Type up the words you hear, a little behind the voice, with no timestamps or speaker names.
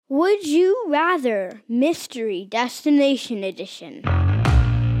Would You Rather Mystery Destination Edition.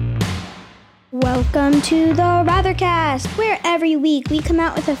 Welcome to the Rathercast, where every week we come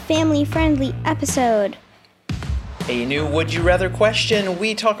out with a family-friendly episode. A new Would You Rather question.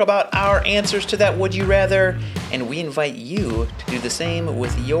 We talk about our answers to that Would You Rather, and we invite you to do the same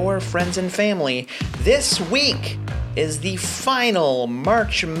with your friends and family. This week is the final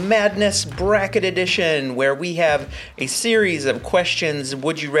March Madness Bracket Edition, where we have a series of questions,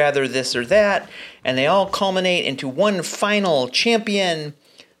 would you rather this or that, and they all culminate into one final champion.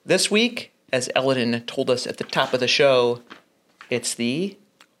 This week, as Elodin told us at the top of the show, it's the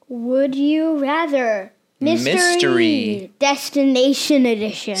Would You Rather Mystery Destination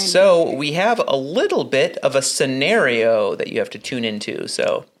Edition. So we have a little bit of a scenario that you have to tune into.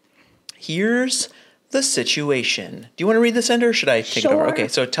 So here's the situation. Do you want to read this, Ender, or should I take it over? Okay,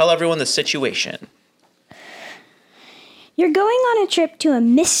 so tell everyone the situation. You're going on a trip to a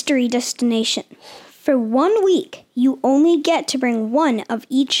mystery destination. For 1 week, you only get to bring one of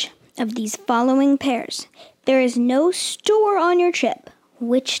each of these following pairs. There is no store on your trip.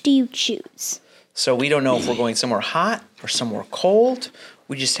 Which do you choose? So we don't know if we're going somewhere hot or somewhere cold.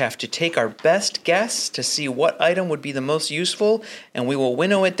 We just have to take our best guess to see what item would be the most useful, and we will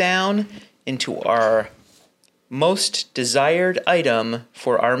winnow it down into our most desired item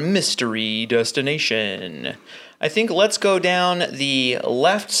for our mystery destination. I think let's go down the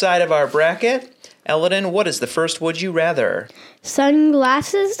left side of our bracket. Elodin, what is the first Would You Rather?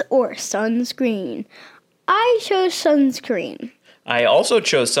 Sunglasses or sunscreen? I chose sunscreen. I also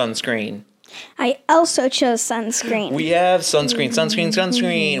chose sunscreen. I also chose sunscreen. We have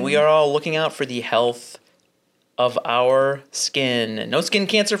sunscreen. We are all looking out for the health of our skin. No skin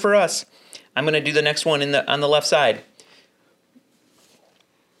cancer for us. I'm going to do the next one on the left side.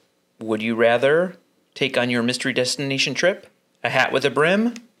 Would you rather take on your mystery destination trip a hat with a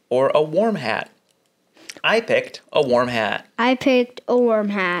brim or a warm hat? I picked a warm hat. I picked a warm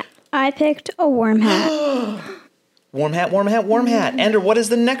hat. I picked a warm hat. Warm hat. Ender, what is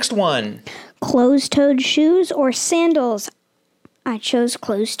the next one? Closed-toed shoes or sandals? I chose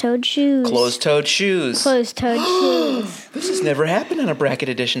closed-toed shoes. Closed-toed shoes. Closed-toed shoes. This has never happened on a bracket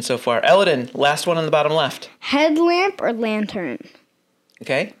edition so far. Elodin, last one on the bottom left. Headlamp or lantern?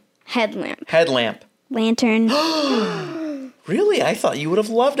 Okay. Headlamp. Lantern. Really? I thought you would have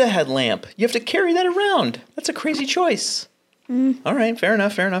loved a headlamp. You have to carry that around. That's a crazy choice. All right, fair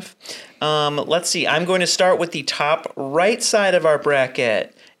enough. Let's see. I'm going to start with the top right side of our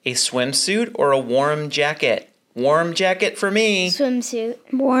bracket. A swimsuit or a warm jacket? Warm jacket for me. Swimsuit.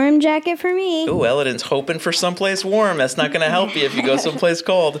 Warm jacket for me. Ooh, Elodin's hoping for someplace warm. That's not going to help you if you go someplace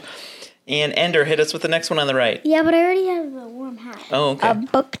cold. And Ender, hit us with the next one on the right. Yeah, but I already have a warm hat. Oh, okay. A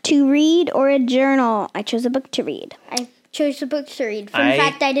book to read or a journal? I chose a book to read. I chose a book to read. Fun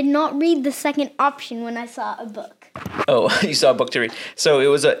fact, I did not read the second option when I saw a book. Oh, you saw a book to read. So it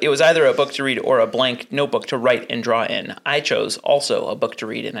was either a book to read or a blank notebook to write and draw in. I chose also a book to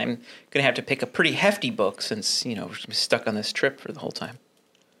read, and I'm going to have to pick a pretty hefty book since, we're stuck on this trip for the whole time.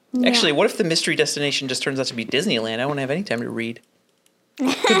 Yeah. Actually, what if the mystery destination just turns out to be Disneyland? I won't have any time to read.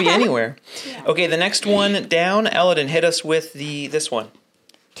 Could be anywhere. Yeah. Okay, the next one down, Elodin, hit us with this one.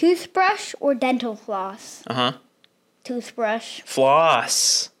 Toothbrush or dental floss? Uh-huh. Toothbrush.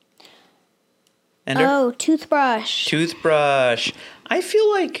 Floss. Ender? Oh, toothbrush. I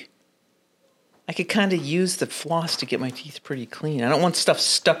feel like I could kind of use the floss to get my teeth pretty clean. I don't want stuff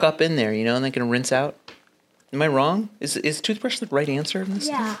stuck up in there, and they can rinse out. Am I wrong? Is toothbrush the right answer in this?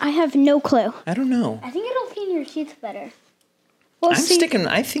 Yeah, I have no clue. I don't know. I think it'll clean your teeth better. I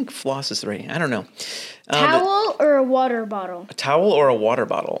think floss is the right. I don't know. Towel or a water bottle? A towel or a water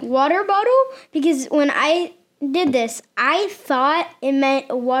bottle? Water bottle? Because when I did this, I thought it meant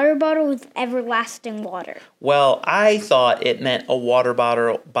a water bottle with everlasting water. Well, I thought it meant a water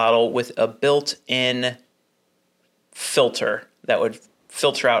bottle with a built-in filter that would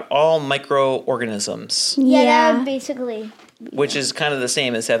filter out all microorganisms. Yeah, that would basically... Which is kind of the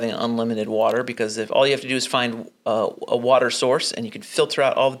same as having unlimited water, because if all you have to do is find a water source, and you can filter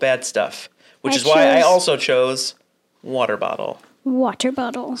out all the bad stuff. Which is why I also chose water bottle. Water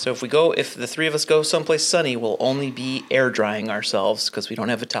bottle. So if the three of us go someplace sunny, we'll only be air drying ourselves because we don't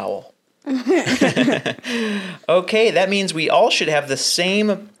have a towel. Okay, that means we all should have the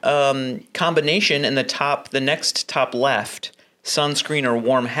same combination in the next top left, sunscreen or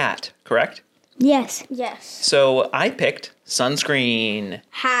warm hat, correct? Yes. So I picked sunscreen.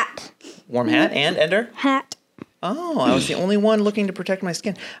 Hat. Warm hat and Ender? Hat. Oh, I was the only one looking to protect my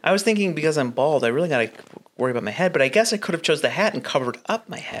skin. I was thinking because I'm bald, I really got to worry about my head, but I guess I could have chose the hat and covered up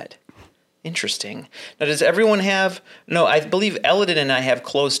my head. Interesting. Now, does everyone have... No, I believe Elodin and I have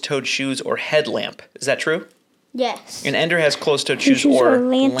closed-toed shoes or headlamp. Is that true? Yes. And Ender has closed-toed shoes Shoes or or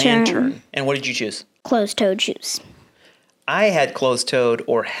lantern. And what did you choose? Closed-toed shoes. I had closed-toed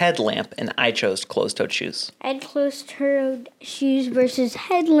or headlamp, and I chose closed-toed shoes. I had closed-toed shoes versus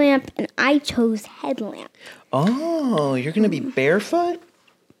headlamp, and I chose headlamp. Oh, you're going to be barefoot?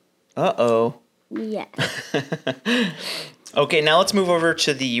 Uh-oh. Yes. Okay, now let's move over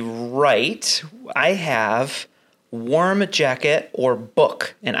to the right. I have warm jacket or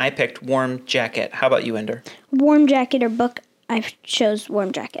book, and I picked warm jacket. How about you, Ender? Warm jacket or book? I chose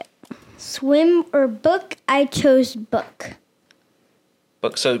warm jacket. Swim or book? I chose book.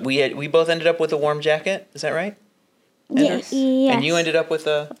 Book. So we both ended up with a warm jacket. Is that right? Ender? Yes. And you ended up with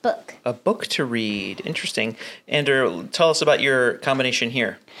a Book. to read. Interesting. Ender, tell us about your combination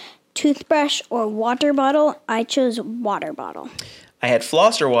here. Toothbrush or water bottle? I chose water bottle. I had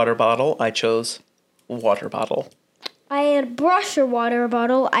floss or water bottle. I chose water bottle. I had brush or water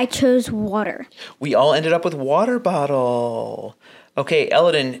bottle. I chose water. We all ended up with water bottle. Okay,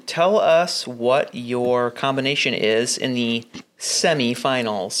 Elodin, tell us what your combination is in the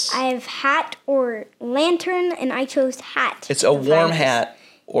semifinals. I have hat or lantern, and I chose hat. It's a warm hat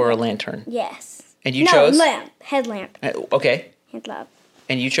or a lantern. Yes. And you chose? Headlamp. Okay. Headlamp.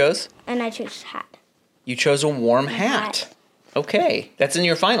 And you chose? And I chose hat. You chose a warm hat. Okay, that's in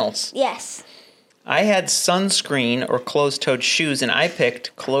your finals. Yes. I had sunscreen or closed-toed shoes, and I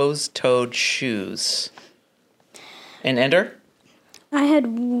picked closed-toed shoes. And Ender? I had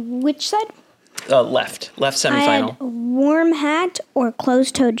which side? Left I semifinal. had warm hat or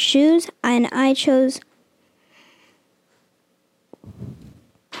closed-toed shoes, and I chose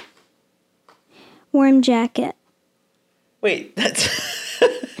warm jacket. Wait, that's...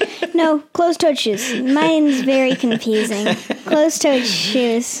 No, closed-toed shoes. Mine's very confusing. Closed-toed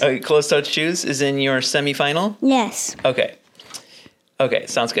shoes. Okay, closed-toed shoes is in your semifinal? Yes. Okay. Okay,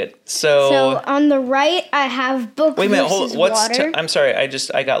 sounds good. So on the right, I have book wait a minute, versus hold. What's water. I'm sorry, I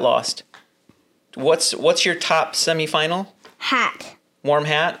got lost. What's your top semifinal? Hat. Warm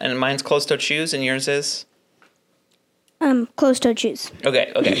hat, and mine's closed-toed shoes, and yours is? Closed-toed shoes.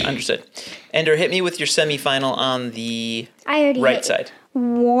 Okay, understood. Ender, hit me with your semifinal on the I already right hit side.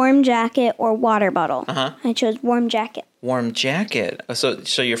 Warm jacket or water bottle. Uh-huh. I chose warm jacket. Warm jacket.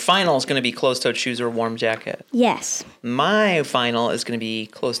 So your final is going to be closed-toed shoes or warm jacket. Yes. My final is going to be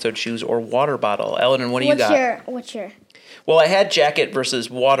closed-toed shoes or water bottle. Elodin, what do you got? What's your? Well, I had jacket versus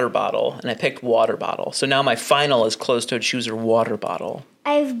water bottle, and I picked water bottle. So now my final is closed-toed shoes or water bottle.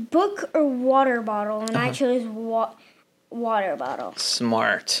 I have book or water bottle, and I chose water bottle.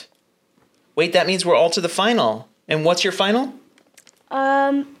 Smart. Wait, that means we're all to the final. And what's your final?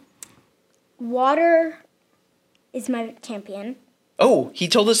 Water is my champion. Oh, he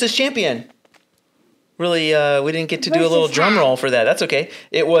told us his champion. Really, we didn't get to do a Versus little drum hat. roll for that. That's okay.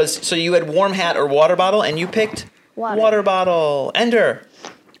 It was, so you had warm hat or water bottle, and you picked water bottle. Ender.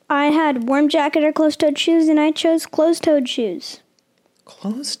 I had warm jacket or closed-toed shoes, and I chose closed-toed shoes.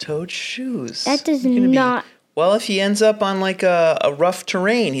 Closed-toed shoes. That does You're gonna be- not. Well, if he ends up on like a rough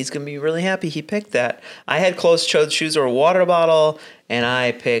terrain, he's going to be really happy he picked that. I had closed-toed shoes or water bottle, and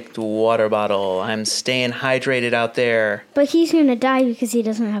I picked water bottle. I'm staying hydrated out there. But he's gonna die because he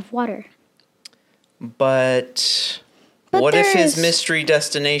doesn't have water. But what if his mystery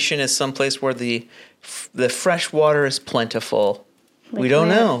destination is someplace where the fresh water is plentiful? We don't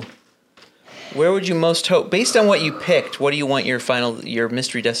where? know. Where would you most hope? Based on what you picked, what do you want your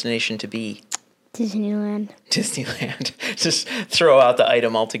mystery destination to be? Disneyland. Disneyland. Just throw out the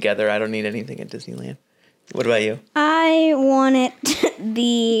item altogether. I don't need anything at Disneyland. What about you? I want it to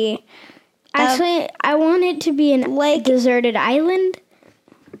be Actually, I want it to be an deserted island.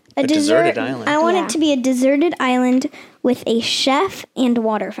 A deserted island. I want Yeah. it to be a deserted island with a chef and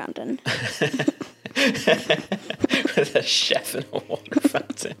water fountain. With a chef and a water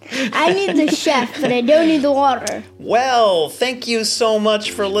fountain. I need the chef, but I don't need the water. Well, thank you so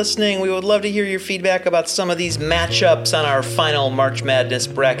much for listening. We would love to hear your feedback about some of these matchups on our final March Madness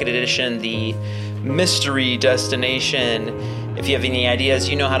Bracket Edition, the Mystery Destination. If you have any ideas,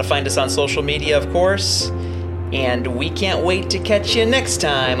 you know how to find us on social media, of course. And we can't wait to catch you next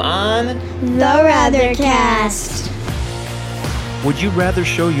time on The Rathercast. Would you rather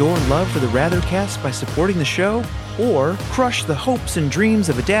show your love for the Rathercast by supporting the show, or crush the hopes and dreams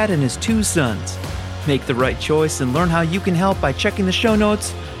of a dad and his 2 sons? Make the right choice and learn how you can help by checking the show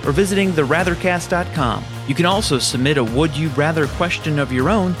notes or visiting therathercast.com. You can also submit a Would You Rather question of your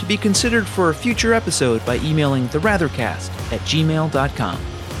own to be considered for a future episode by emailing therathercast@gmail.com.